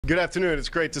Good afternoon. It's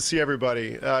great to see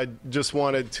everybody. I just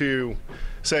wanted to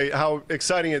say how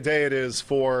exciting a day it is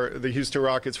for the Houston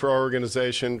Rockets, for our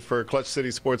organization, for Clutch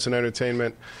City Sports and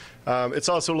Entertainment. It's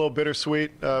also a little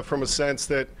bittersweet from a sense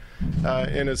that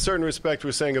in a certain respect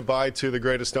we're saying goodbye to the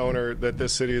greatest owner that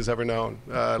this city has ever known.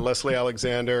 Leslie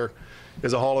Alexander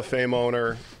is a Hall of Fame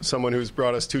owner, someone who's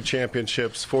brought us 2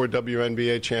 championships, 4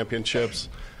 WNBA championships,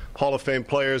 Hall of Fame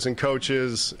players and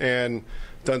coaches, and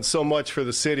done so much for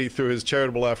the city through his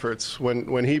charitable efforts.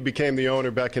 When he became the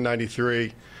owner back in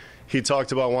 '93, he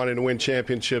talked about wanting to win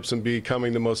championships and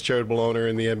becoming the most charitable owner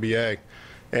in the NBA.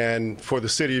 And for the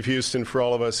city of Houston, for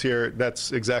all of us here,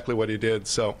 that's exactly what he did.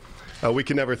 So we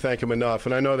can never thank him enough.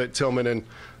 And I know that Tilman and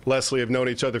Leslie have known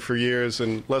each other for years,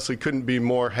 and Leslie couldn't be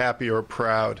more happy or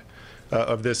proud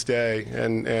of this day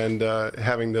and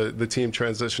having the team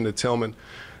transition to Tilman.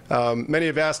 Many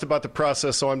have asked about the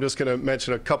process, so I'm just going to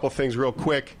mention a couple things real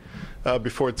quick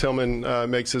before Tilman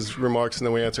makes his remarks and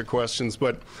then we answer questions.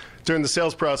 But during the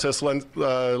sales process,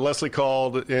 Leslie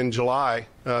called in July,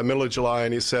 middle of July,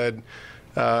 and he said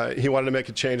he wanted to make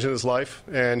a change in his life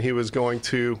and he was going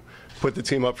to put the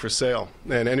team up for sale.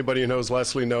 And anybody who knows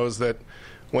Leslie knows that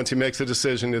once he makes a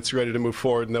decision, it's ready to move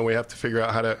forward, and then we have to figure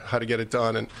out how to get it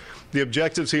done. And the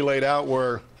objectives he laid out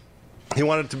were he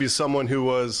wanted to be someone who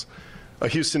was a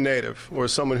Houston native, or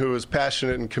someone who is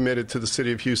passionate and committed to the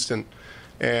city of Houston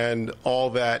and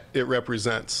all that it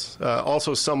represents.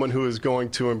 Also someone who is going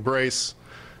to embrace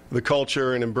the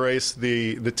culture and embrace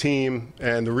the team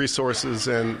and the resources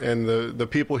and the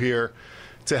people here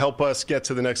to help us get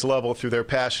to the next level through their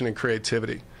passion and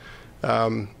creativity.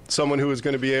 Someone who is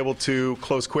going to be able to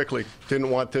close quickly. Didn't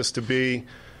want this to be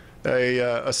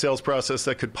a sales process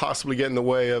that could possibly get in the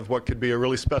way of what could be a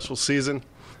really special season.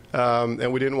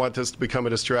 And we didn't want this to become a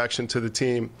distraction to the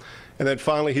team. And then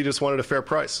finally, he just wanted a fair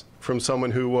price from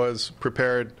someone who was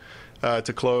prepared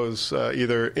to close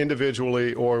either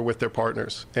individually or with their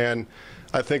partners. And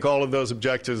I think all of those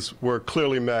objectives were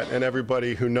clearly met, and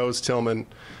everybody who knows Tilman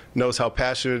knows how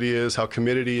passionate he is, how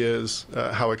committed he is,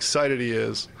 how excited he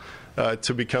is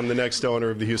to become the next owner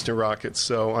of the Houston Rockets.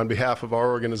 So on behalf of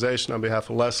our organization, on behalf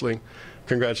of Leslie,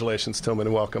 congratulations, Tilman,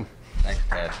 and welcome. Thanks,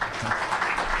 Ted.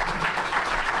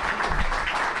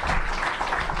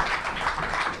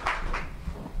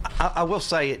 I will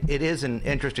say it is an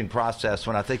interesting process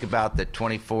when I think about that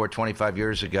 24, 25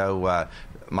 years ago,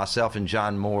 myself and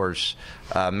John Moores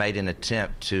made an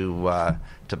attempt to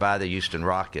buy the Houston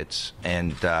Rockets,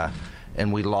 and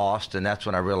we lost, and that's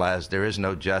when I realized there is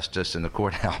no justice in the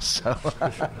courthouse. So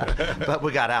but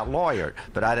we got out-lawyered,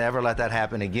 but I never let that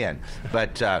happen again.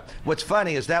 But what's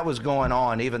funny is that was going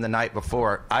on even the night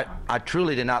before. I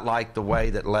truly did not like the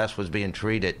way that Les was being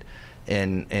treated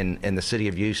in the city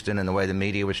of Houston, and the way the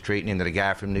media was treating him, that a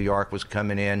guy from New York was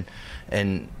coming in,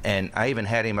 and I even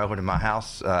had him over to my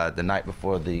house the night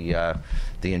before the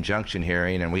injunction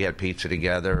hearing, and we had pizza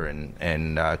together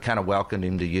and kind of welcomed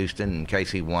him to Houston in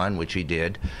case he won, which he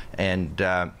did, and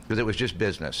because it was just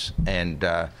business. And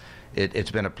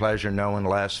it's been a pleasure knowing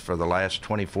Les for the last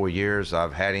 24 years.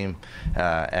 I've had him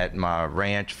at my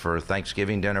ranch for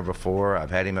Thanksgiving dinner before.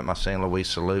 I've had him at my St. Louis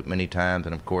salute many times,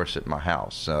 and of course at my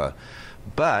house.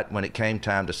 But when it came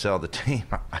time to sell the team,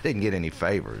 I didn't get any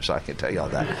favors, I can tell you all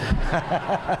that.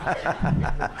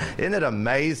 Isn't it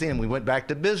amazing? We went back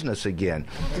to business again.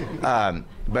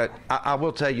 But I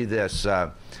will tell you this. I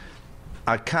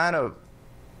kind of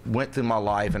went through my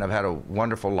life, and I've had a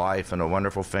wonderful life and a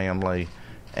wonderful family,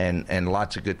 and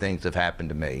lots of good things have happened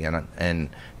to me. And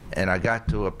I got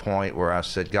to a point where I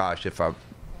said, gosh, if I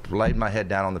laid my head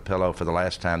down on the pillow for the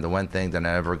last time, the one thing that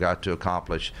I ever got to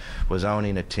accomplish was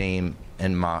owning a team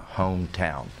in my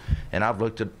hometown. And I've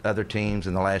looked at other teams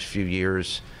in the last few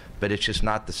years, but it's just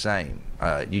not the same.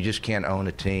 You just can't own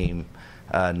a team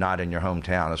not in your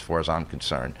hometown, as far as I'm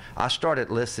concerned. I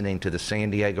started listening to the San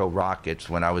Diego Rockets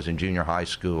when I was in junior high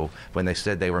school, when they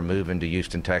said they were moving to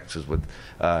Houston, Texas with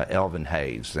Elvin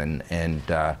Hayes, and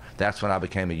that's when I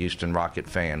became a Houston Rocket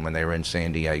fan, when they were in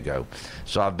San Diego.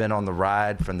 So I've been on the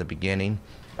ride from the beginning.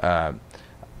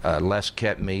 Les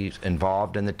kept me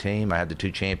involved in the team. I had the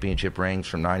 2 championship rings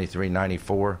from '93,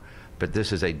 '94, but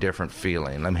this is a different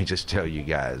feeling, let me just tell you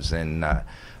guys. And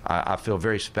I feel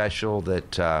very special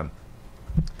that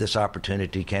this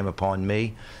opportunity came upon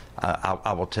me.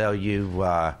 I will tell you,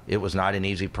 it was not an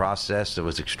easy process. It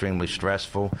was extremely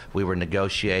stressful. We were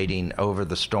negotiating over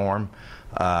the storm.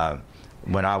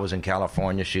 When I was in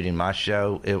California shooting my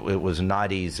show, it was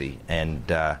not easy. And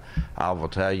I will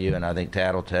tell you, and I think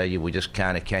Tad will tell you, we just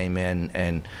kind of came in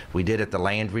and we did it the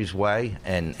Landry's way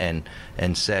and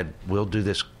said, we'll do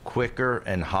this quicker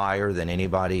and higher than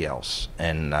anybody else,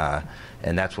 and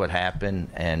that's what happened.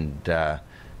 And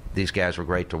these guys were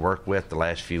great to work with the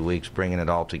last few weeks, bringing it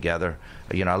all together.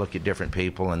 I look at different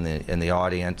people in the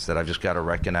audience that I've just got to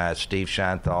recognize: Steve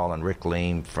Shanthal and Rick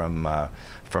Leem from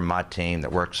my team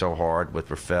that worked so hard with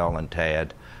Rafael and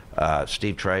Tad.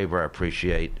 Steve Traver, I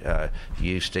appreciate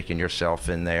you sticking yourself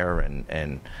in there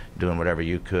and doing whatever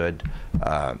you could.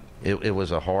 It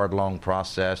was a hard, long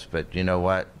process, but you know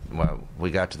what? Well,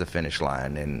 we got to the finish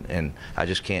line, and I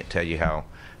just can't tell you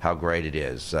how great it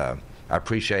is. I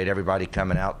appreciate everybody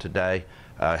coming out today.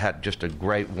 Had just a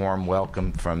great warm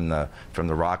welcome from the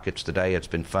Rockets today. It's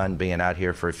been fun being out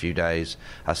here for a few days.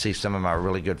 I see some of my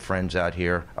really good friends out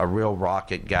here. A real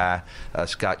Rocket guy,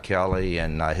 Scott Kelly,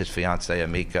 and his fiancee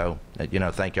Amiko.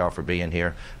 Thank y'all for being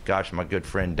here. Gosh, my good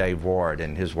friend Dave Ward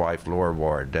and his wife Laura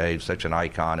Ward. Dave's such an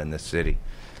icon in this city.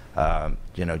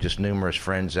 Just numerous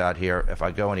friends out here. If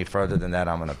I go any further than that,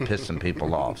 I'm going to piss some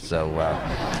people off. So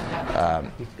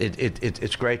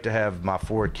it's great to have my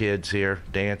 4 kids here.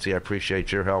 Dancy, I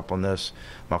appreciate your help on this.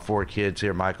 My 4 kids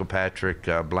here, Michael, Patrick,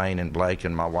 Blaine, and Blake,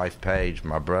 and my wife Paige,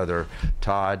 my brother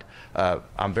Todd.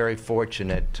 I'm very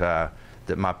fortunate that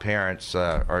my parents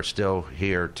are still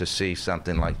here to see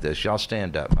something like this. Y'all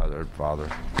stand up, mother and father.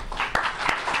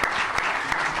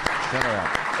 Turn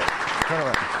around. Turn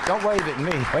around. Don't wave at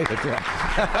me. Wave at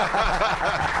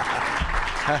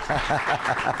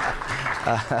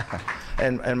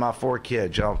them. And my 4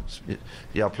 kids. Y'all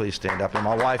please stand up. And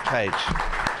my wife, Paige.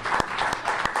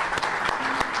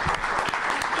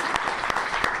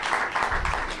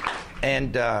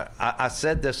 And I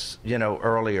said this,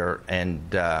 earlier,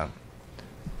 and I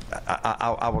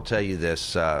will tell you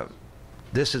this.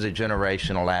 This is a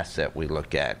generational asset we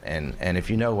look at, and if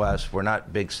you know us, we're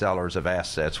not big sellers of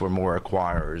assets, we're more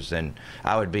acquirers, and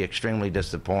I would be extremely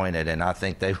disappointed, and I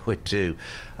think they would too,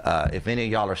 if any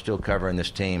of y'all are still covering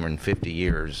this team in 50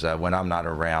 years when I'm not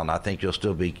around. I think you'll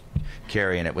still be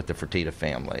carrying it with the Fertitta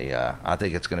family. I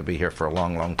think it's going to be here for a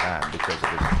long, long time because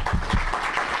of it.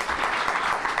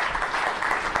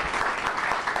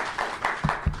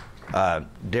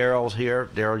 Daryl's here.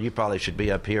 Daryl, you probably should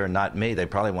be up here and not me. They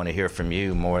probably want to hear from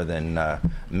you more than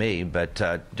me. But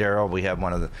Daryl, we have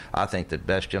one of I think, the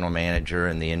best general manager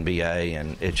in the NBA,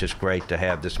 and it's just great to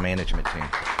have this management team.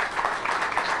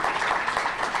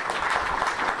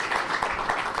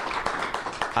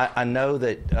 I know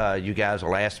that you guys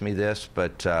will ask me this,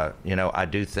 but I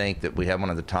do think that we have one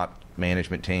of the top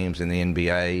management teams in the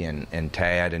NBA, and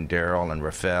Tad and Daryl and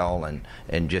Rafael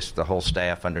and just the whole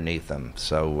staff underneath them.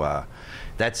 So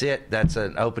that's it. That's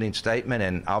an opening statement,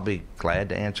 and I'll be glad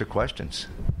to answer questions.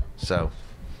 So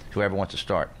whoever wants to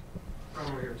start.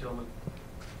 I'm over here, Tilman.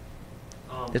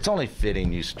 It's only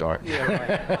fitting you start.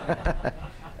 Yeah,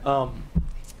 right.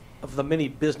 Of the many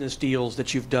business deals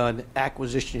that you've done,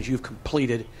 acquisitions you've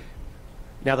completed,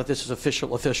 now that this is official,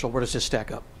 where does this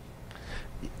stack up?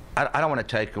 I don't want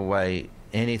to take away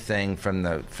anything from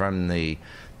the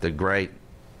great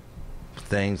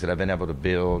things that I've been able to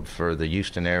build for the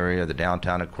Houston area, the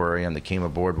downtown aquarium, the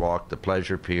Kima Boardwalk, the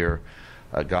Pleasure Pier,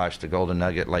 the Golden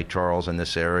Nugget, Lake Charles in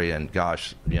this area, and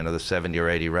the 70 or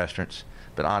 80 restaurants.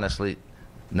 But honestly,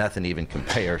 nothing even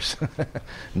compares.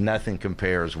 Nothing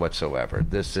compares whatsoever.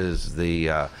 This is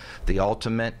the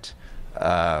ultimate.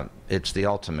 It's the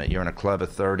ultimate. You're in a club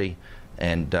of 30.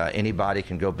 And anybody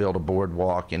can go build a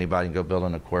boardwalk, anybody can go build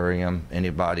an aquarium,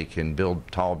 anybody can build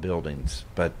tall buildings,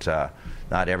 but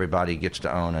not everybody gets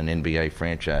to own an NBA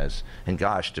franchise. And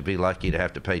gosh, to be lucky to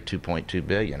have to pay $2.2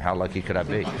 billion, how lucky could I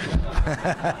be?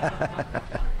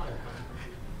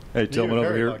 Hey, Tilman,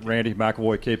 over here, lucky. Randy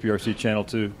McAvoy, KPRC Channel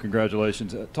 2.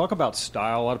 Congratulations. Talk about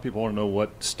style. A lot of people want to know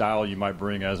what style you might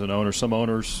bring as an owner. Some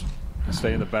owners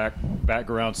stay in the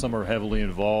background, some are heavily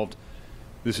involved.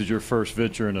 This is your first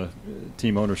venture in a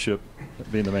team ownership,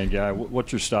 being the main guy.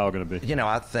 What's your style going to be?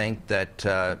 I think that,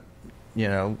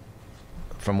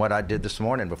 from what I did this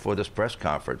morning before this press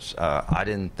conference, I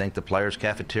didn't think the players'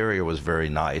 cafeteria was very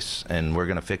nice, and we're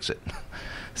going to fix it.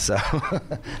 So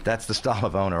that's the style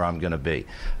of owner I'm going to be.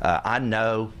 I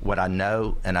know what I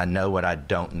know, and I know what I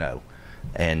don't know.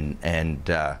 And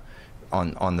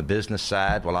on the business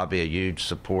side, well, I'll be a huge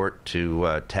support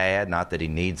to Tad. Not that he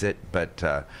needs it, but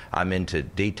I'm into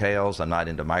details. I'm not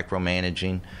into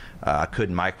micromanaging. I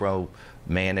couldn't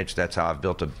micromanage. That's how I've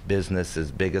built a business as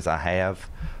big as I have.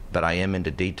 But I am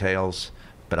into details.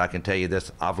 But I can tell you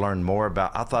this, I've learned more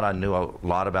about, I thought I knew a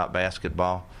lot about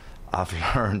basketball. I've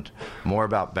learned more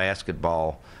about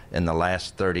basketball in the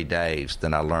last 30 days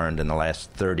than I learned in the last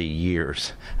 30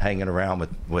 years hanging around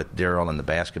with Daryl and the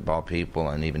basketball people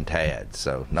and even Tad.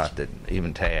 So not that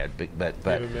even Tad, but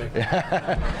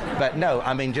but no,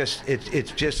 I mean it's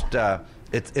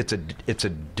a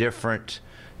different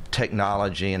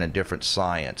technology and a different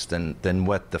science than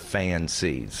what the fan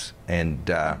sees. And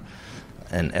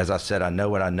as I said, I know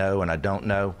what I know and I don't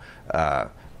know.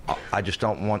 I just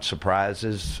don't want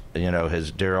surprises.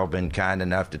 Has Daryl been kind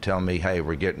enough to tell me, hey,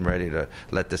 we're getting ready to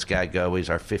let this guy go? He's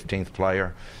our 15th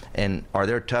player. And are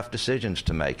there tough decisions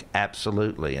to make?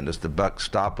 Absolutely. And does the buck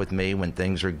stop with me when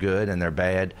things are good and they're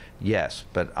bad? Yes.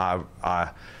 But I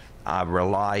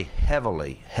rely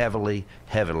heavily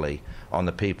on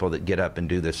the people that get up and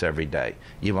do this every day.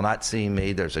 You will not see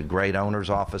me. There's a great owner's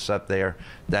office up there.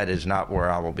 That is not where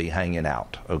I will be hanging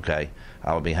out, okay?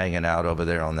 I will be hanging out over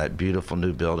there on that beautiful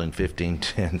new building,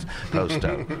 1510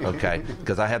 Posto, okay?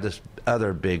 Because I have this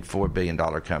other big $4 billion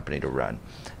company to run.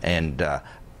 And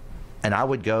I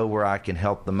would go where I can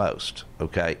help the most,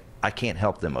 okay? I can't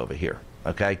help them over here,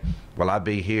 okay? Will I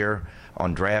be here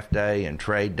on draft day and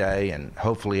trade day and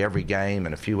hopefully every game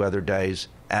and a few other days?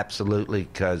 Absolutely,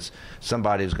 because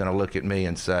somebody's going to look at me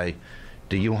and say,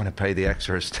 do you want to pay the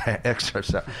excise tax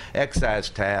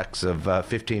of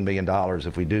 $15 million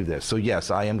if we do this? So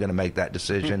yes, I am going to make that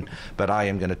decision, but I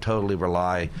am going to totally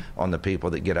rely on the people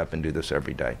that get up and do this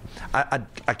every day.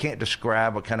 I can't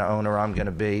describe what kind of owner I'm going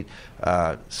to be.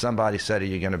 Somebody said, are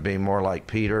you going to be more like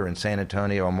Peter in San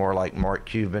Antonio or more like Mark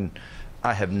Cuban?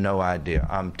 I have no idea.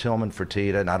 I'm Tilman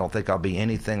Fertitta, and I don't think I'll be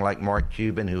anything like Mark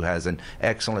Cuban, who has an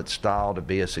excellent style to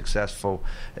be as successful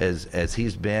as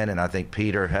he's been, and I think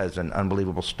Peter has an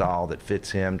unbelievable style that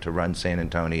fits him to run San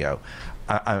Antonio.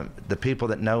 The people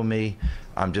that know me,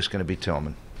 I'm just going to be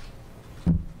Tilman.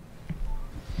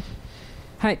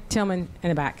 Hi, Tilman in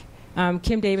the back.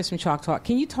 Kim Davis from Chalk Talk.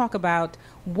 Can you talk about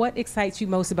what excites you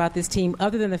most about this team,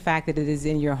 other than the fact that it is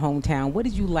in your hometown? What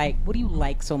did you like? What do you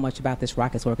like so much about this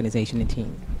Rockets organization and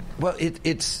team? Well,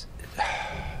 it's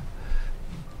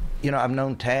I've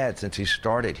known Tad since he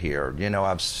started here.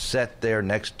 I've sat there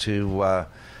next to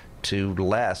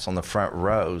Les on the front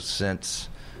row since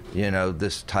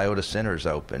this Toyota Center's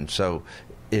open. So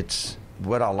it's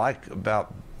what I like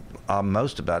about.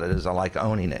 Most about it is I like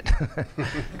owning it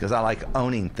because I like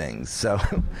owning things. So,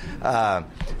 I'm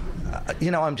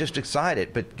just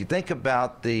excited. But think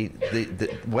about the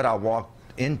what I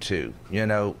walked into.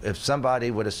 If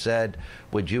somebody would have said,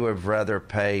 "Would you have rather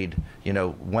paid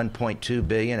 $1.2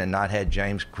 billion and not had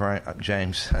James I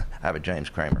have a James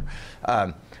Kramer,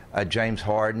 a James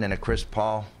Harden and a Chris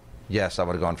Paul?" Yes, I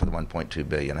would have gone for the $1.2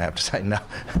 billion. I have to say no.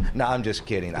 No, I'm just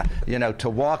kidding. To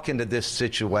walk into this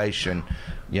situation,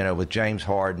 with James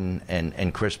Harden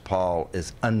and Chris Paul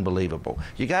is unbelievable.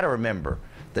 You got to remember,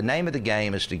 the name of the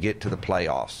game is to get to the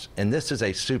playoffs, and this is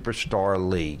a superstar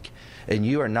league. And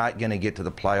you are not going to get to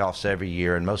the playoffs every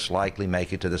year and most likely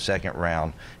make it to the second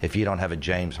round if you don't have a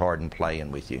James Harden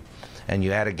playing with you. And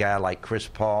you add a guy like Chris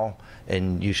Paul,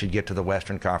 and you should get to the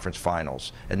Western Conference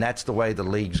Finals. And that's the way the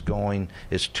league's going,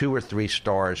 is 2 or 3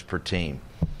 stars per team.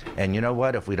 And you know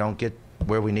what? If we don't get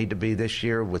where we need to be this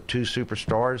year with 2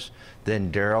 superstars,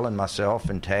 then Daryl and myself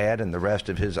and Tad and the rest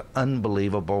of his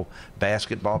unbelievable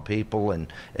basketball people,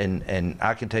 and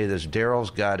I can tell you this, Daryl's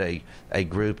got a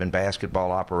group in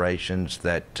basketball operations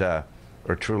that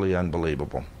are truly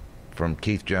unbelievable, from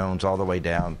Keith Jones all the way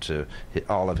down to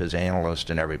all of his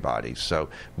analysts and everybody. So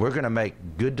we're going to make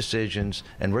good decisions,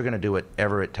 and we're going to do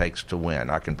whatever it takes to win.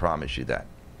 I can promise you that.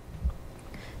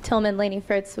 Tilman, Lainey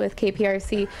Fritz with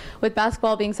KPRC. With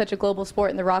basketball being such a global sport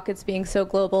and the Rockets being so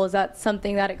global, is that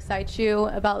something that excites you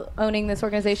about owning this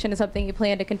organization? Is something you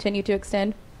plan to continue to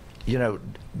extend?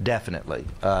 Definitely.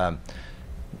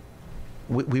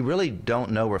 We really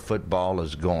don't know where football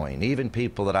is going. Even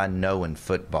people that I know in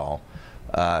football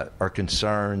are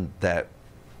concerned that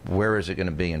where is it going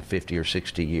to be in 50 or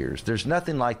 60 years? There's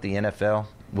nothing like the NFL.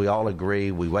 We all agree.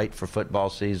 We wait for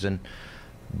football season.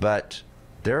 But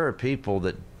there are people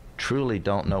that truly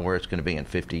don't know where it's going to be in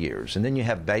 50 years. And then you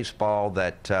have baseball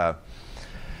that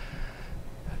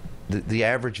the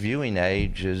average viewing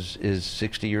age is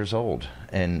 60 years old.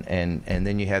 And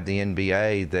then you have the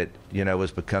NBA that,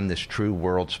 has become this true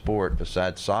world sport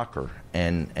besides soccer.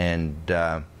 And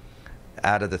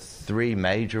out of the 3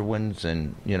 major ones,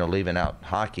 and leaving out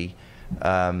hockey,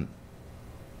 I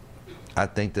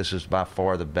think this is by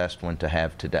far the best one to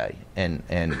have today. And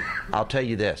I'll tell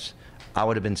you this, I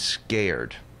would have been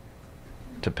scared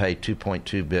to pay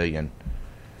 $2.2 billion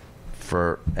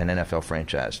for an NFL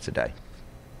franchise today.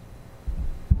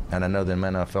 And I know the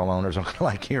NFL owners aren't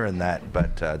like hearing that,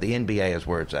 but the NBA is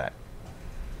where it's at.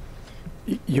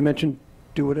 You mentioned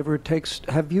do whatever it takes.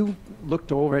 Have you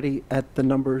looked already at the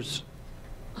numbers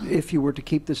if you were to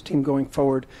keep this team going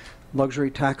forward?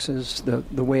 Luxury taxes,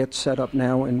 the way it's set up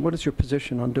now, and what is your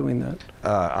position on doing that?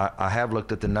 I have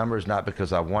looked at the numbers, not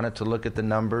because I wanted to look at the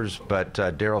numbers, but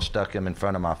Daryl stuck them in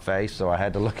front of my face, so I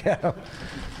had to look at them.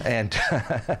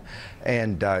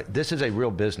 And this is a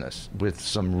real business with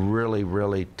some really,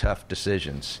 really tough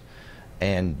decisions.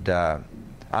 And I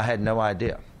had no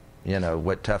idea,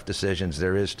 what tough decisions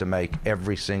there is to make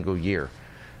every single year.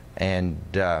 And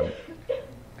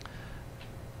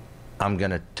I'm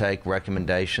going to take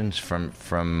recommendations from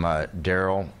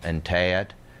Daryl and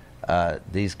Tad.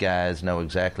 These guys know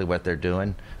exactly what they're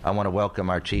doing. I want to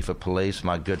welcome our chief of police,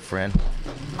 my good friend.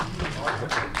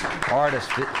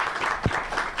 Artist.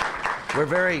 We're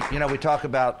very, we talk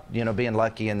about, being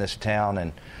lucky in this town,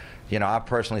 and, I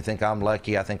personally think I'm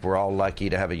lucky. I think we're all lucky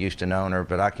to have a Houston owner,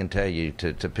 but I can tell you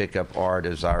to pick up Art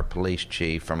as our police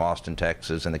chief from Austin,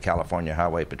 Texas, and the California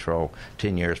Highway Patrol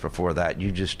 10 years before that,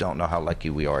 you just don't know how lucky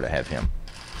we are to have him.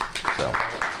 So.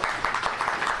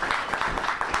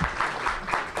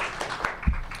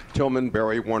 Tilman,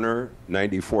 Barry Warner,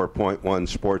 94.1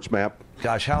 Sports Map.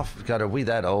 Gosh, God, are we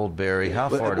that old, Barry? How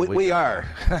far do we? We are.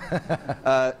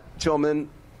 Tilman,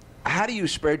 how do you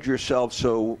spread yourself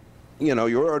so,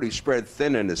 you're already spread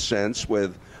thin in a sense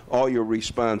with all your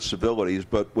responsibilities,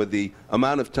 but with the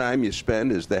amount of time you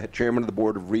spend as the chairman of the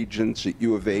Board of Regents at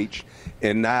U of H,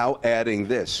 and now adding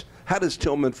this, how does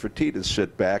Tilman Fertitta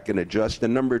sit back and adjust?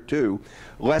 And number two,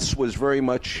 Les was very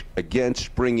much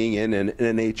against bringing in an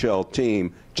NHL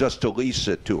team just to lease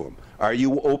it to him. Are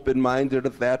you open-minded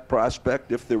at that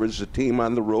prospect if there was a team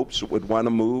on the ropes that would want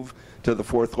to move to the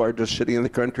fourth largest city in the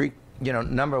country?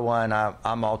 Number one, I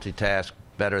multitask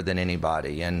better than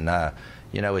anybody. And,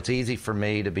 it's easy for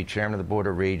me to be chairman of the Board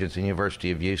of Regents at the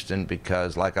University of Houston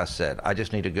because, like I said, I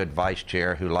just need a good vice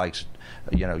chair who likes,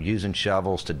 using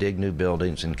shovels to dig new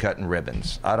buildings and cutting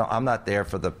ribbons. I'm not there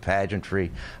for the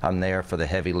pageantry. I'm there for the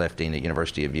heavy lifting at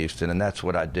University of Houston, and that's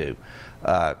what I do.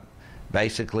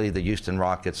 Basically, the Houston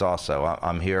Rockets also.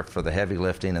 I'm here for the heavy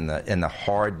lifting and the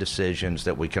hard decisions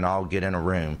that we can all get in a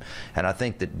room. And I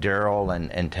think that Daryl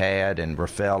and Tad and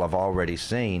Rafael have already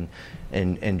seen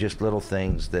in just little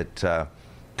things that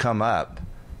come up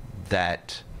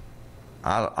that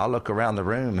I'll look around the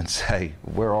room and say,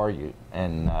 where are you?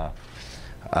 And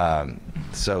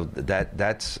so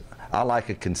that's I like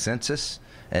a consensus.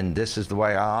 And this is the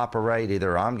way I operate.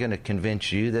 Either I'm going to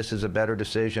convince you this is a better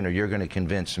decision or you're going to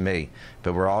convince me.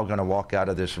 But we're all going to walk out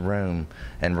of this room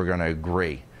and we're going to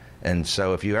agree. And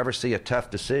so if you ever see a tough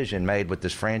decision made with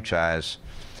this franchise,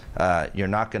 you're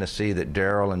not going to see that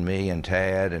Daryl and me and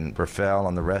Tad and Rafael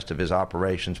and the rest of his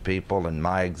operations people and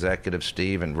my executive,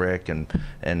 Steve and Rick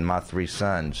and my three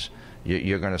sons.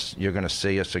 You're going to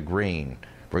see us agreeing.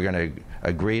 We're going to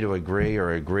agree to agree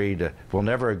or we'll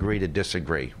never agree to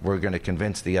disagree. We're going to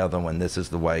convince the other one this is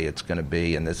the way it's going to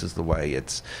be and this is the way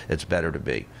it's better to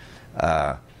be.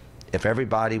 If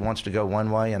everybody wants to go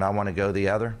one way and I want to go the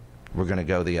other, we're going to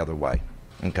go the other way.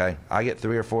 Okay? I get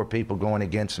 3 or 4 people going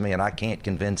against me and I can't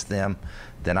convince them,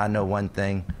 then I know one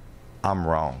thing, I'm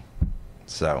wrong.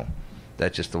 So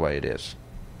that's just the way it is.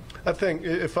 I think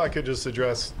if I could just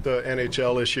address the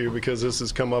NHL issue, because this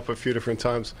has come up a few different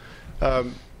times.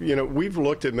 We've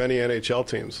looked at many NHL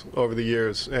teams over the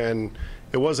years, and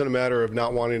it wasn't a matter of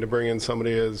not wanting to bring in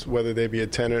somebody as whether they be a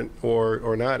tenant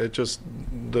or not. It just,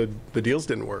 the deals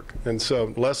didn't work. And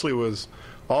so Leslie was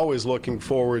always looking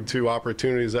forward to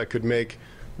opportunities that could make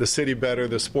the city better,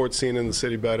 the sports scene in the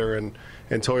city better, and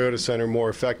Toyota Center more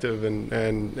effective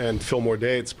and fill more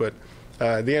dates. But the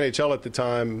NHL at the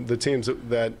time, the teams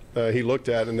that he looked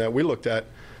at and that we looked at,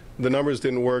 the numbers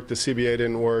didn't work, the CBA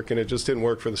didn't work, and it just didn't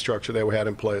work for the structure that we had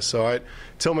in place. So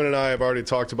Tilman and I have already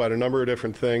talked about a number of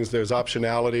different things. There's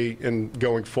optionality in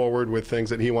going forward with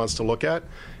things that he wants to look at.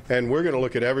 And we're going to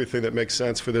look at everything that makes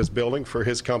sense for this building, for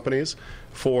his companies,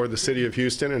 for the city of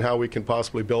Houston, and how we can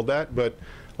possibly build that. But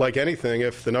like anything,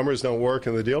 if the numbers don't work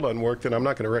and the deal doesn't work, then I'm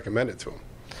not going to recommend it to him.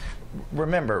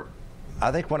 Remember,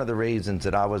 I think one of the reasons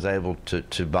that I was able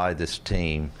to buy this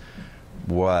team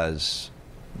was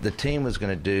the team was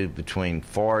going to do between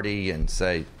 40 and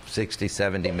say 60,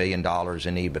 70 million dollars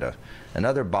in EBITDA. And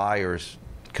other buyers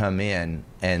come in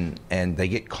and they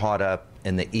get caught up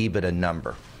in the EBITDA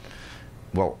number.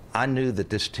 Well, I knew that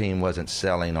this team wasn't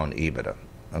selling on EBITDA.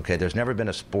 Okay, there's never been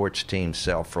a sports team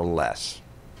sell for less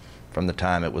from the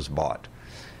time it was bought.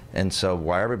 And so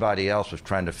while everybody else was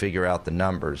trying to figure out the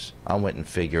numbers, I went and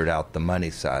figured out the money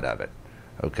side of it.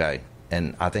 Okay,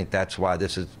 and I think that's why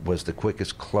this was the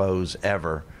quickest close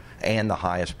ever and the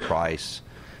highest price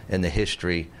in the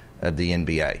history of the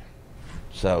NBA.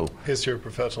 So History of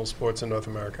professional sports in North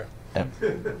America.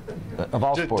 of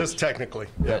all sports. Just technically.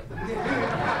 Yeah.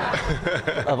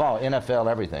 Of all, NFL,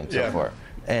 everything so Yeah. far.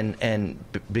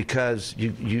 Because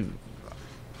you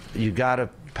got to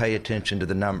pay attention to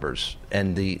the numbers,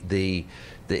 and the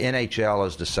NHL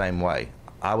is the same way.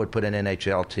 I would put an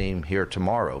NHL team here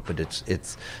tomorrow, but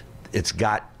it's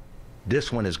got,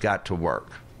 this one has got to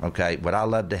work. Okay, would I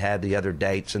love to have the other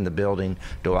dates in the building?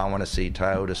 Do I want to see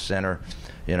Toyota Center,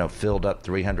 filled up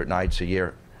 300 nights a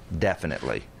year?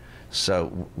 Definitely.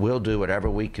 So we'll do whatever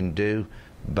we can do,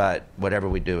 but whatever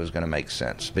we do is going to make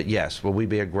sense. But yes, will we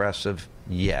be aggressive?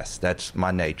 Yes, that's my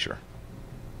nature.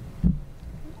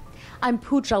 I'm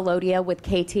Pooja Lodia with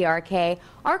KTRK.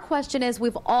 Our question is,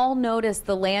 we've all noticed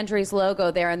the Landry's logo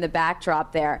there in the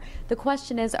backdrop there. The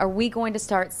question is, are we going to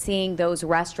start seeing those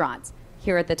restaurants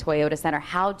here at the Toyota Center?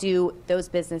 How do those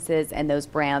businesses and those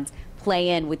brands play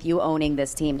in with you owning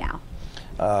this team now?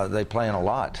 They play in a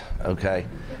lot, okay?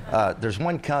 There's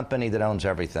one company that owns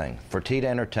everything. Fertitta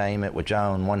Entertainment, which I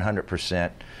own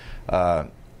 100%,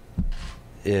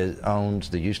 owns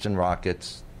the Houston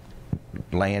Rockets,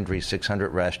 Landry, 600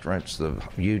 restaurants, the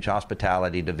huge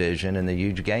hospitality division, and the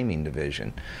huge gaming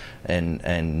division.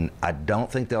 And I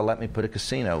don't think they'll let me put a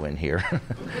casino in here.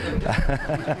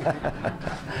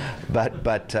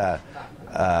 But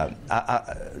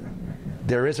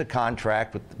there is a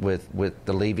contract with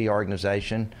the Levy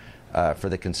organization for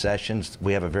the concessions.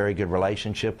 We have a very good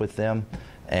relationship with them,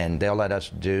 and they'll let us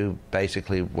do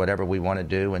basically whatever we want to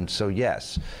do. And so,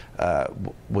 yes,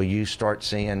 will you start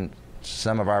seeing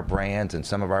some of our brands and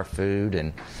some of our food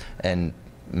and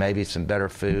maybe some better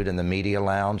food in the media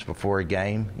lounge before a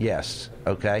game? Yes,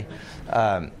 okay?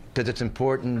 Because it's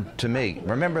important to me.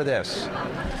 Remember this,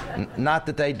 not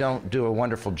that they don't do a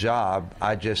wonderful job,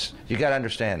 you got to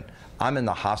understand, I'm in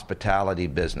the hospitality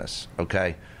business,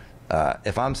 okay?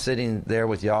 If I'm sitting there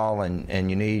with y'all and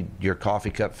you need your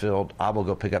coffee cup filled, I will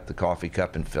go pick up the coffee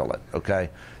cup and fill it, okay?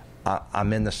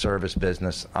 I'm in the service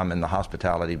business. I'm in the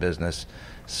hospitality business.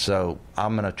 So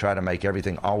I'm going to try to make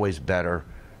everything always better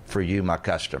for you, my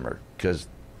customer, because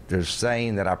there's a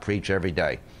saying that I preach every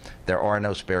day. There are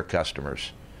no spare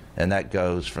customers. And that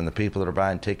goes from the people that are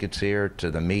buying tickets here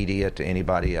to the media to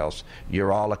anybody else.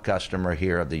 You're all a customer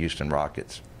here of the Houston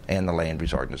Rockets and the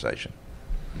Landry's organization.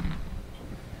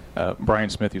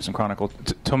 Brian Smith, Houston Chronicle.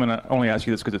 Tilman, I only ask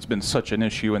you this because it's been such an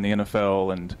issue in the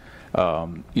NFL and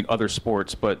other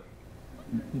sports, but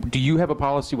do you have a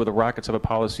policy, will the Rockets have a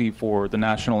policy for the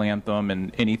national anthem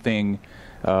and anything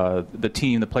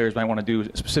the players might want to do,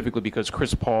 specifically because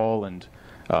Chris Paul and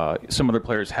some other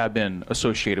players have been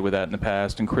associated with that in the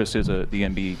past, and Chris is the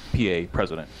NBPA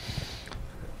president?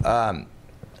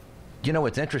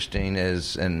 What's interesting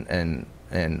is, and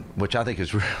which I think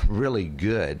is really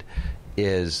good,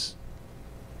 is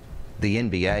the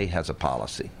NBA has a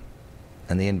policy,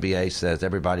 and the NBA says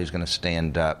everybody's going to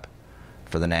stand up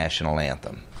for the national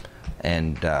anthem,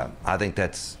 and I think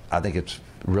it's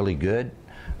really good.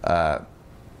 That's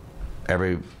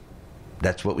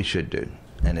what we should do.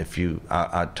 And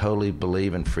I totally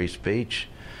believe in free speech,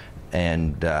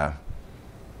 and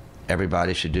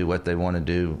everybody should do what they want to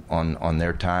do on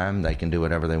their time. They can do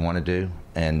whatever they want to do,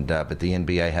 but the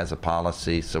NBA has a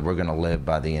policy, so we're going to live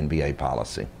by the NBA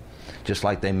policy, just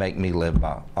like they make me live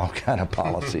by all kind of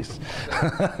policies.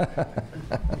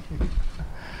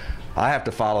 I have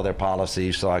to follow their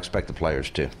policies, so I expect the players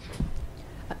to.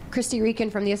 Christy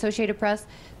Reekin from the Associated Press.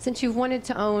 Since you've wanted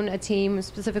to own a team,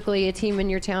 specifically a team in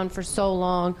your town, for so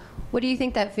long, what do you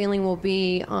think that feeling will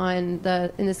be in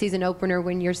the season opener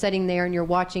when you're sitting there and you're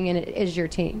watching and it is your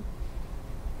team?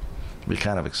 It'll be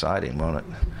kind of exciting, won't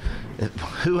it?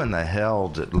 Who in the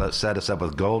hell set us up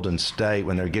with Golden State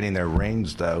when they're getting their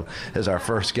rings, though, as our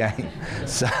first game?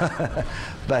 So,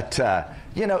 but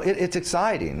it's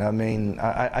exciting. I mean,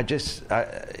 it's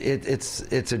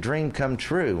a dream come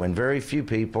true, and very few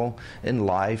people in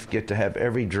life get to have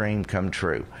every dream come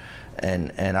true.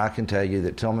 And I can tell you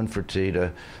that Tilman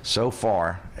Fertitta, so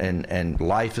far, and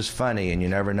life is funny, and you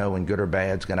never know when good or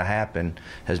bad's going to happen,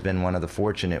 has been one of the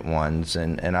fortunate ones.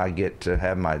 And I get to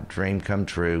have my dream come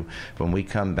true when we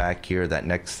come back here that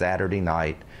next Saturday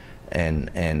night, and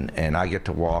I get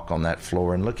to walk on that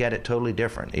floor and look at it totally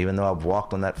different, even though I've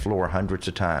walked on that floor hundreds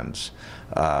of times.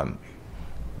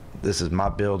 This is my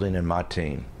building and my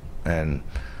team, and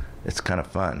it's kind of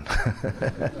fun.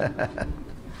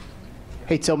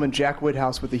 Hey, Tilman, Jack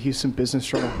Woodhouse with the Houston Business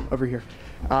Journal over here.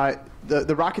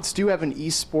 The Rockets do have an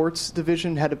esports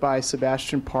division headed by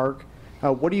Sebastian Park.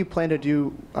 What do you plan to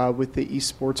do with the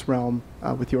esports realm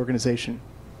with the organization?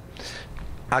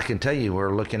 I can tell you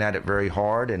we're looking at it very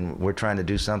hard, and we're trying to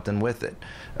do something with it.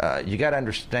 You got to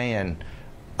understand,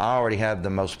 I already have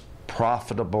the most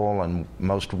profitable and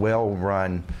most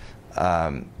well-run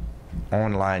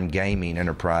online gaming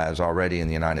enterprise already in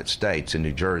the United States, in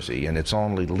New Jersey, and it's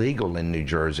only legal in New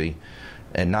Jersey,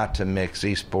 and not to mix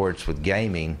esports with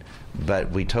gaming,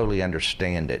 but we totally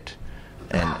understand it.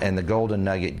 And the Golden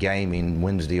Nugget Gaming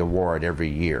wins the award every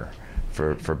year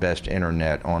for best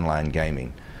internet online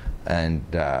gaming. And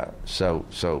so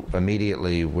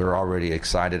immediately we're already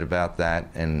excited about that,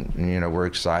 and we're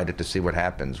excited to see what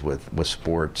happens with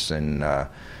sports and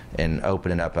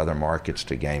opening up other markets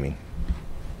to gaming.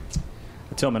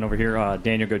 Tilman over here,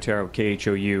 Daniel Gotero with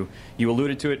KHOU. You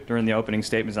alluded to it during the opening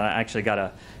statements. I actually got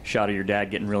a shot of your dad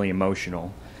getting really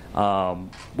emotional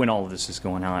when all of this is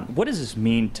going on. What does this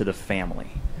mean to the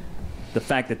family? The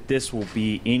fact that this will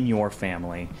be in your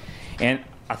family, and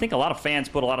I think a lot of fans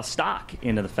put a lot of stock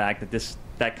into the fact that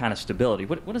that kind of stability.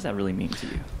 What does that really mean to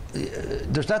you?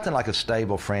 There's nothing like a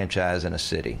stable franchise in a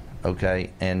city,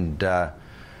 okay? And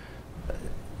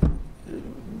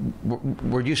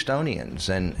we're Houstonians,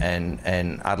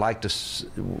 and I'd like to.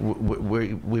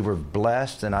 We were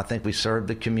blessed, and I think we served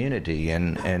the community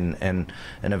in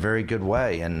a very good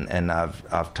way. And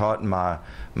I've taught my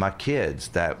kids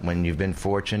that when you've been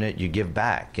fortunate, you give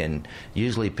back. And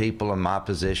usually people in my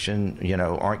position,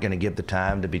 aren't going to give the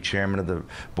time to be chairman of the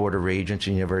Board of Regents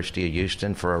at University of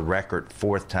Houston for a record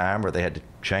 4th time, where they had to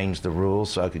change the rules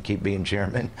so I could keep being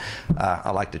chairman.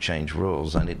 I like to change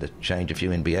rules. I need to change a few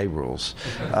NBA rules.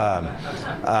 I've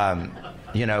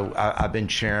been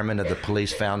chairman of the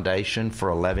Police Foundation for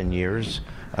 11 years.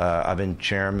 I've been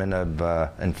chairman of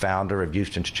and founder of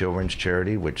Houston's Children's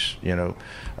Charity, which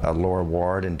Laura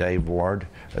Ward and Dave Ward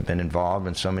have been involved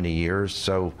in so many years.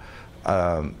 So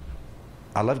I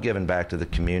love giving back to the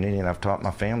community, and I've taught my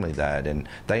family that, and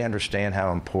they understand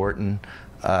how important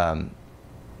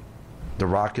the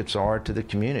Rockets are to the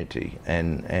community,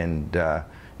 and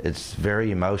it's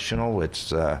very emotional.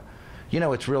 It's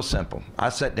it's real simple. I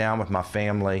sat down with my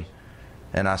family,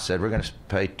 and I said, we're going to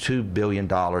pay $2 billion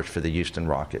for the Houston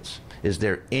Rockets. Is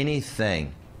there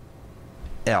anything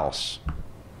else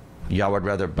y'all would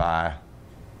rather buy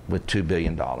with $2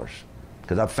 billion?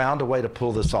 Because I've found a way to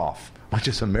pull this off, which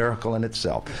is a miracle in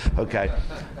itself. Okay.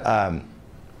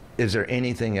 Is there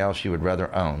anything else you would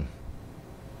rather own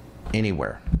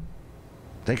anywhere?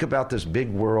 Think about this big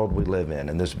world we live in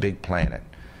and this big planet.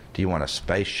 Do you want a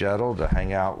space shuttle to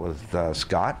hang out with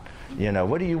Scott?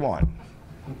 What do you want?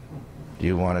 Do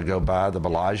you want to go buy the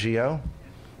Bellagio?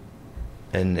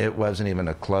 And it wasn't even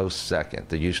a close second,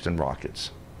 the Houston Rockets.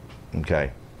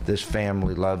 Okay. This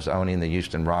family loves owning the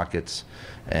Houston Rockets,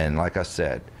 and like I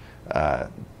said,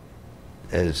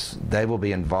 as they will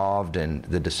be involved in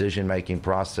the decision-making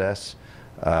process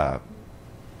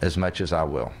as much as I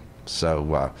will.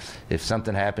 So if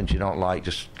something happens you don't like,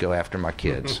 just go after my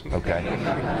kids, okay?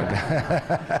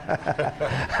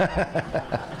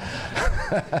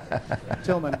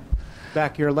 Tilman,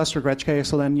 back here, Lester Gretsch,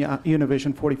 KSLN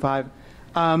Univision 45.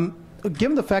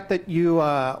 Given the fact that you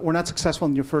were not successful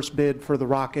in your first bid for the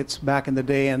Rockets back in the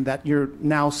day, and that you're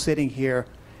now sitting here,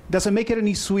 does it make it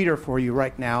any sweeter for you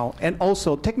right now? And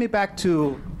also, take me back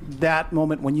to that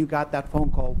moment when you got that phone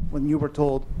call, when you were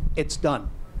told it's done.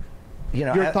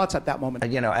 Your thoughts at that moment?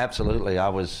 Absolutely.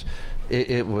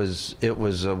 It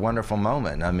was a wonderful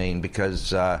moment. I mean,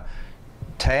 because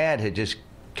Tad had just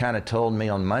kind of told me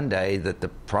on Monday that the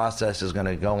process is going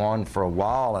to go on for a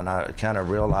while, and I kind of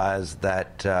realized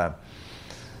that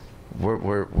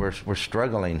we're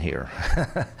struggling here.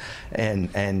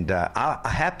 and I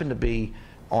happened to be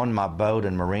on my boat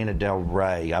in Marina Del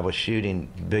Rey. I was shooting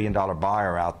Billion Dollar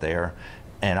Buyer out there,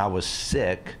 and I was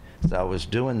sick. So I was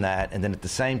doing that, and then at the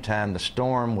same time the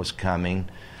storm was coming,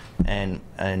 and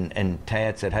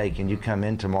Tad said, "Hey, can you come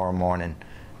in tomorrow morning?"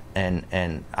 And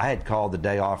I had called the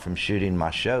day off from shooting my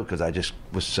show because I just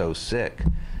was so sick,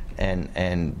 and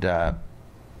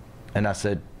I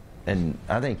said, and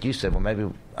I think you said, well, maybe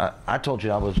I told you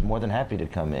I was more than happy to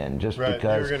come in, just right,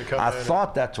 because I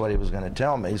thought that's what he was going to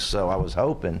tell me, so I was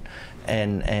hoping,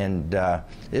 and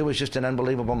it was just an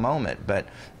unbelievable moment, but.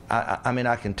 I mean,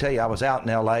 I can tell you, I was out in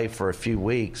L.A. for a few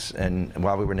weeks, and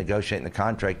while we were negotiating the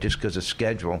contract, just because of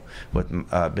schedule with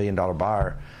Billion Dollar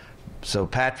Buyer. So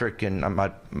Patrick and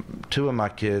two of my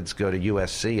kids go to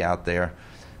USC out there.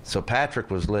 So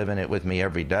Patrick was living it with me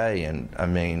every day, and I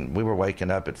mean, we were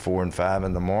waking up at 4 and 5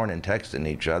 in the morning texting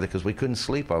each other because we couldn't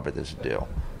sleep over this deal.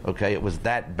 Okay, it was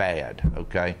that bad.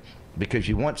 Okay, because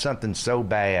you want something so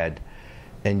bad,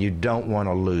 and you don't want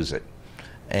to lose it,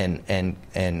 and.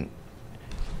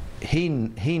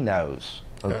 He knows,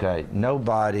 okay?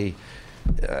 Nobody,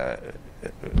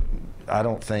 I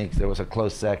don't think there was a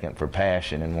close second for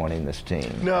passion in wanting this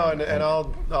team. No, and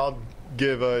I'll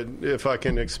give if I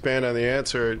can expand on the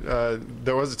answer.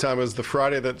 There was a time, it was the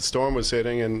Friday that the storm was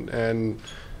hitting, and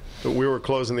we were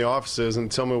closing the offices,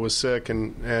 and Tilman was sick,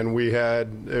 and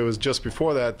it was just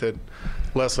before that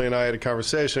Leslie and I had a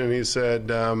conversation, and he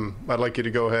said, I'd like you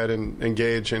to go ahead and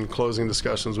engage in closing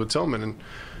discussions with Tilman. And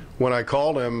when I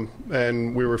called him,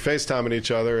 and we were FaceTiming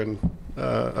each other, and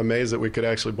amazed that we could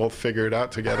actually both figure it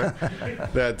out together,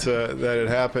 that it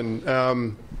happened,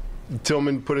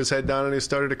 Tilman put his head down and he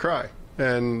started to cry.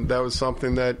 And that was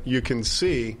something that you can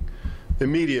see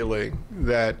immediately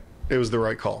that it was the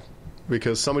right call,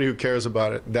 because somebody who cares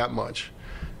about it that much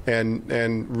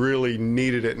and really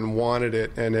needed it and wanted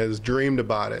it and has dreamed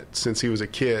about it since he was a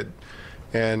kid,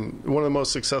 and one of the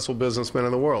most successful businessmen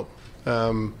in the world,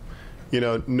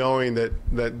 knowing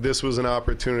that this was an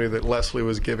opportunity that Leslie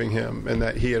was giving him and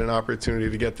that he had an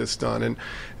opportunity to get this done. And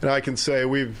I can say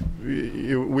we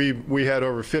had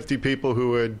over 50 people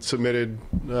who had submitted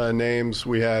names.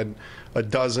 We had a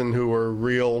dozen who were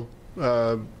real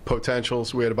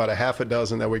potentials. We had about a half a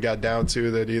dozen that we got down to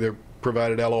that either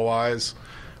provided LOIs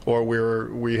or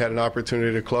we had an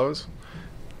opportunity to close.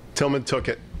 Tilman took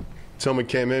it. Tilman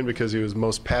came in because he was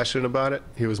most passionate about it.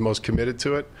 He was most committed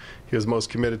to it. He was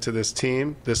most committed to this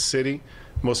team, this city,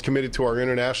 most committed to our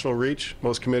international reach,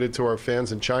 most committed to our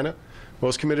fans in China,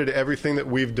 most committed to everything that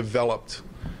we've developed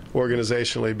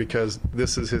organizationally, because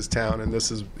this is his town and this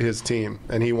is his team,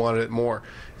 and he wanted it more.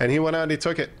 And he went out and he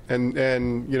took it.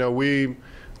 And we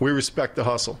respect the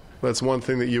hustle. That's one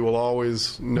thing that you will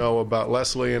always know about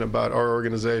Leslie and about our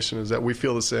organization, is that we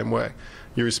feel the same way.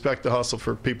 You respect the hustle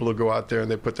for people who go out there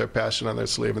and they put their passion on their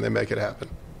sleeve and they make it happen.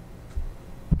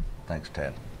 Thanks,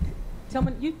 Ted.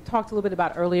 Tilman, you talked a little bit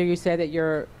about earlier, you said that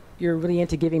you're really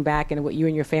into giving back and what you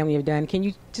and your family have done. Can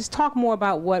you just talk more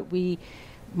about what we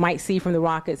might see from the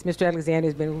Rockets? Mr. Alexander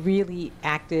has been really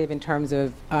active in terms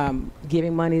of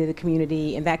giving money to the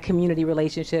community and that community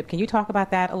relationship. Can you talk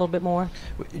about that a little bit more?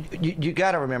 You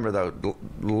got to remember, though,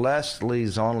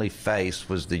 Leslie's only face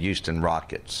was the Houston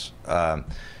Rockets.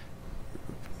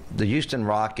 The Houston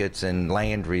Rockets and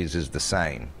Landry's is the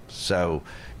same. So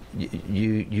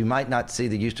you might not see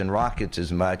the Houston Rockets as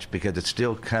much because it's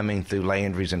still coming through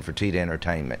Landry's and Fertitta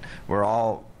Entertainment. We're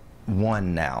all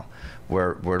one now.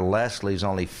 Where Leslie's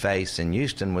only face in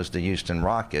Houston was the Houston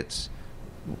Rockets,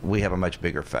 we have a much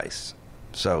bigger face.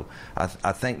 So I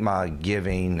think my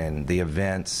giving and the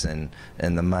events and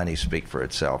the money speak for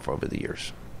itself over the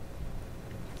years.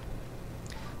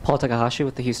 Paul Takahashi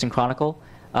with the Houston Chronicle.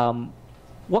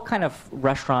 What kind of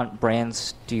restaurant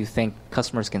brands do you think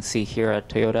customers can see here at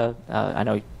Toyota? I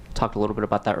know you talked a little bit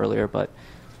about that earlier, but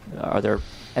are there,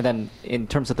 and then in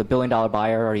terms of the billion-dollar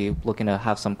buyer, are you looking to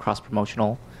have some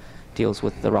cross-promotional deals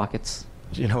with the Rockets?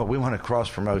 You know, we want to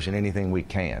cross-promotion anything we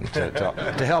can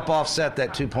to help offset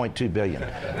that $2.2 billion.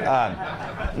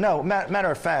 No, matter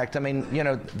of fact, I mean,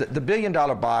 the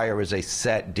billion-dollar buyer is a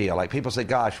set deal. Like, people say,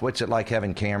 gosh, what's it like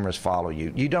having cameras follow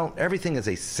you? You don't, everything is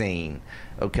a scene,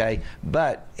 okay?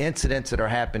 But incidents that are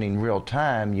happening real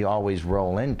time, you always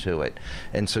roll into it.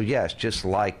 And so, yes, just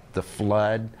like the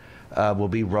flood will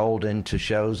be rolled into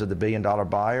shows of the billion-dollar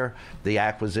buyer, the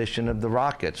acquisition of the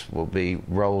Rockets will be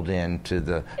rolled into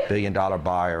the billion-dollar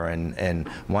buyer, and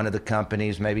one of the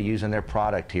companies maybe using their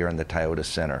product here in the Toyota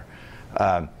Center.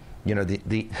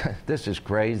 This is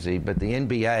crazy, but the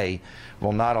NBA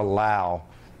will not allow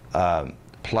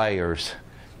players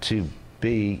to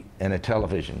be in a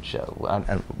television show.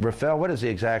 Rafael, what is the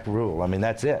exact rule? I mean,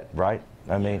 that's it, right?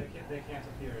 I mean, they can't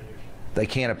appear in your show. They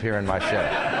can't appear in my show.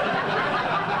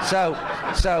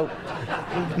 So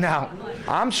now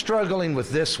I'm struggling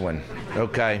with this one,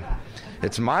 okay?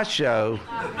 It's my show.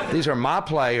 These are my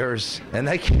players, and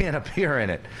they can't appear in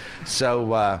it.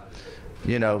 So, I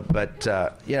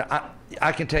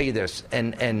can tell you this,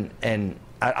 and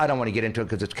I don't want to get into it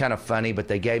because it's kind of funny, but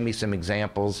they gave me some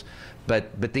examples.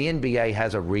 But the NBA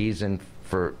has a reason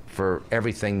for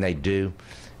everything they do,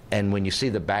 and when you see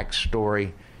the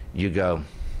backstory, you go,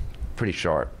 pretty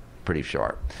sharp.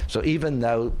 So even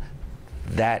though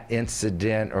that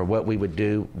incident or what we would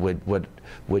do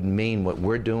would mean what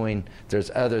we're doing, there's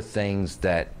other things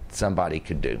that somebody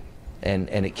could do. And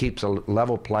it keeps a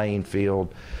level playing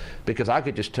field, because I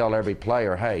could just tell every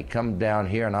player, hey, come down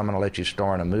here and I'm going to let you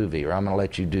star in a movie, or I'm going to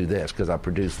let you do this because I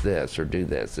produced this or do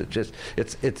this.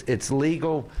 It's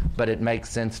legal, but it makes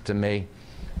sense to me.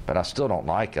 But I still don't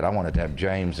like it. I wanted to have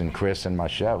James and Chris in my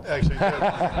show. Actually,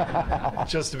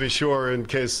 just to be sure, in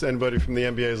case anybody from the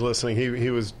NBA is listening,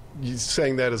 he's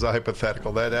saying that as a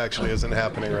hypothetical. That actually isn't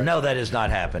happening right now. No, that is not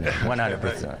happening.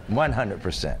 100%.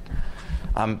 100%.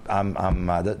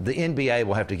 the NBA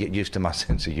will have to get used to my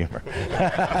sense of humor.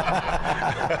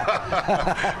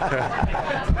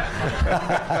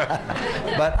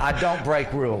 But I don't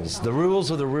break rules. The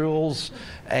rules are the rules,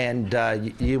 and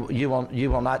you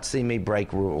will not see me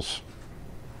break rules.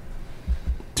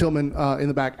 Tilman, in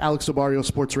the back, Alex Obario,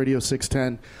 Sports Radio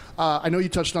 610. I know you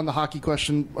touched on the hockey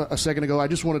question a second ago. I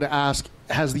just wanted to ask,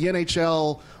 has the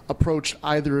NHL approached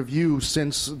either of you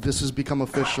since this has become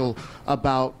official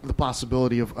about the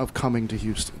possibility of coming to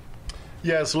Houston?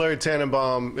 Yes, Larry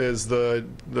Tannenbaum is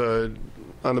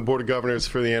on the board of governors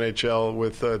for the NHL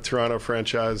with the Toronto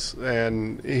franchise,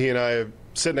 and he and I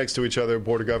sit next to each other at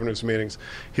board of governors meetings.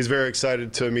 He's very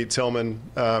excited to meet Tilman.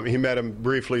 He met him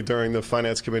briefly during the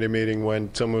finance committee meeting when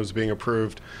Tilman was being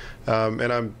approved, and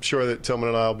I'm sure that Tilman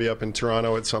and I will be up in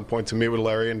Toronto at some point to meet with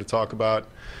Larry and to talk about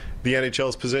the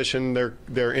NHL's position,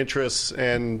 their interests,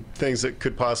 and things that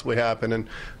could possibly happen. And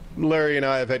Larry and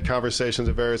I have had conversations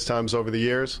at various times over the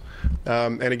years.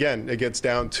 And again, it gets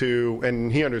down to,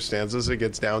 and he understands this, it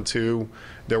gets down to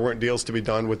there weren't deals to be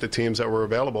done with the teams that were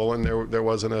available, and there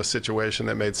wasn't a situation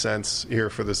that made sense here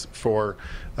for this,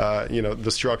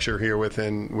 the structure here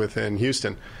within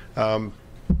Houston.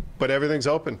 But everything's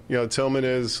open. Tilman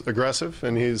is aggressive,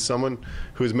 and he's someone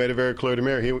who's made it very clear to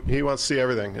me he wants to see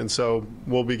everything. And so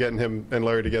we'll be getting him and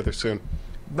Larry together soon.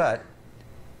 But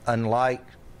unlike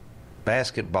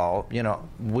basketball,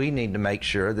 we need to make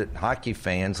sure that hockey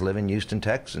fans live in Houston,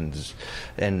 Texans,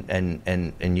 and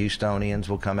Houstonians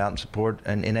will come out and support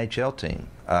an NHL team.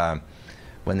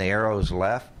 When the Arrows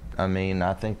left,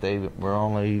 I think they were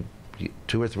only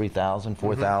 2,000 or 3,000,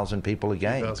 4,000 people a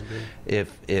game.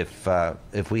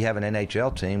 If we have an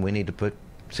NHL team, we need to put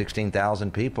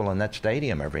 16,000 people in that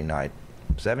stadium every night.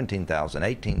 17,000,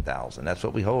 18,000. That's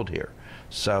what we hold here.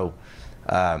 So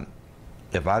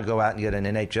if I go out and get an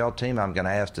NHL team, I'm going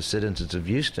to ask the citizens of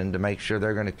Houston to make sure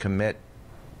they're going to commit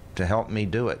to help me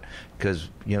do it. Because,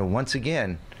 once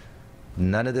again,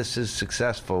 none of this is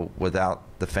successful without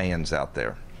the fans out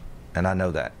there. And I know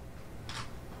that.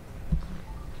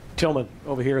 Tilman,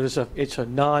 over here, it's a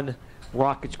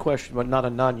non-Rockets question, but not a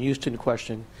non-Houston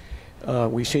question.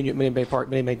 We've seen you at Minute Maid Park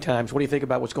many times. What do you think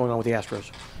about what's going on with the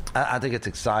Astros? I think it's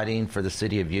exciting for the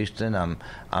city of Houston.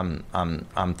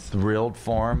 I'm thrilled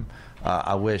for them.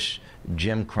 I wish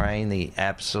Jim Crane, the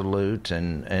Absolute,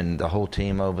 and the whole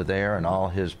team over there and all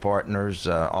his partners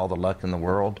all the luck in the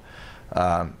world.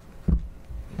 I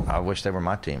wish they were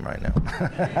my team right now.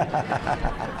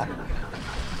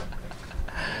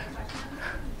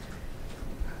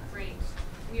 Great.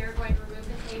 We are going to remove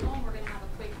the table, and we're going to have a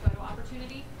quick photo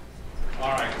opportunity.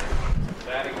 All right.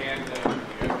 That again.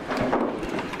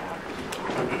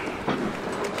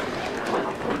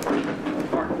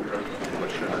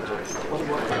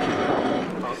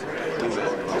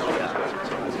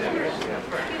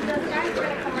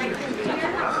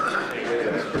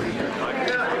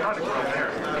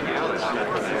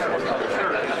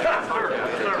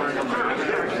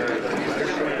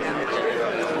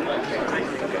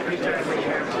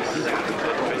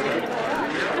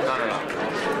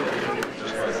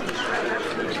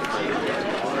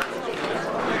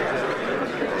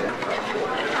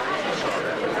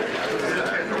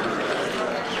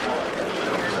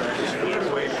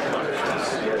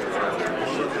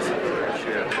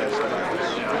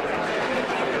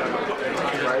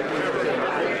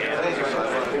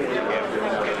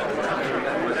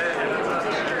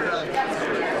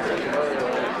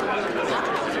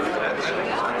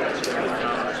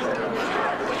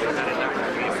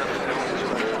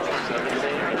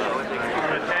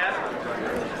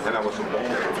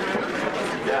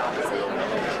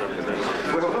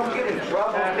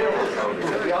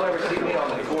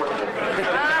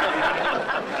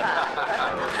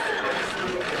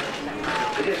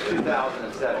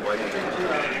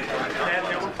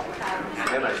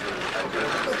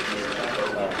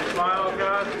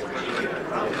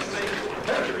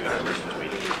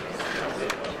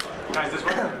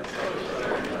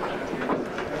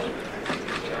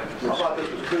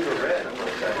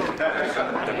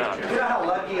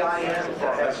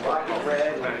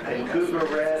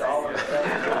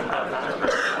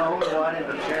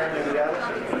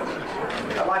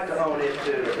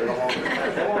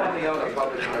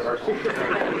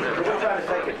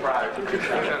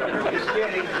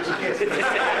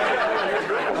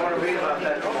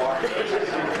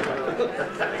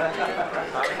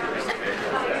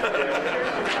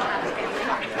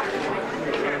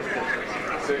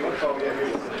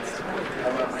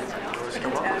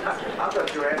 I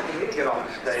thought you were asking me to get on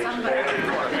the stage.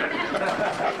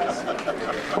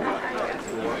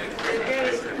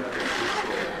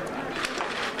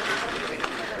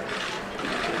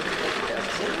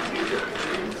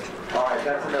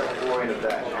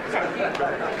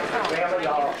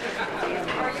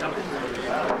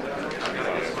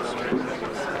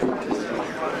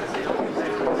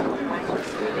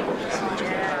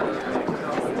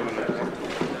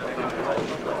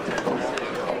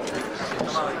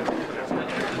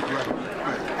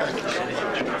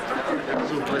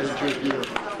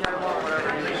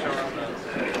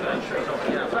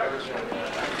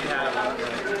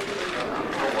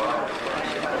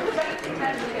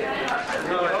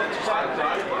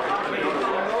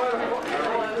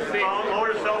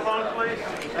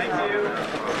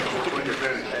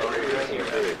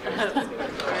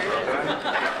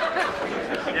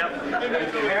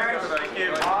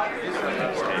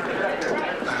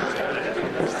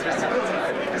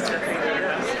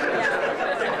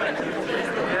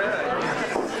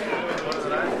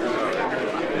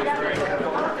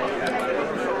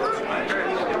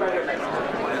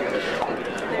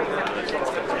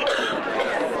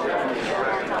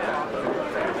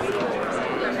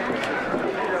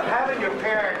 Having your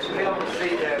parents be able to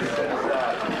see this is,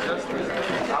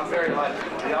 I'm very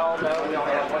lucky. We all know we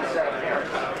only have one set of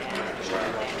parents.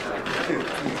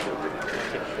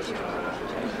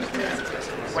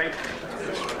 Wait.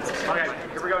 Okay,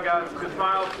 here we go, guys. Good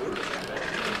smile.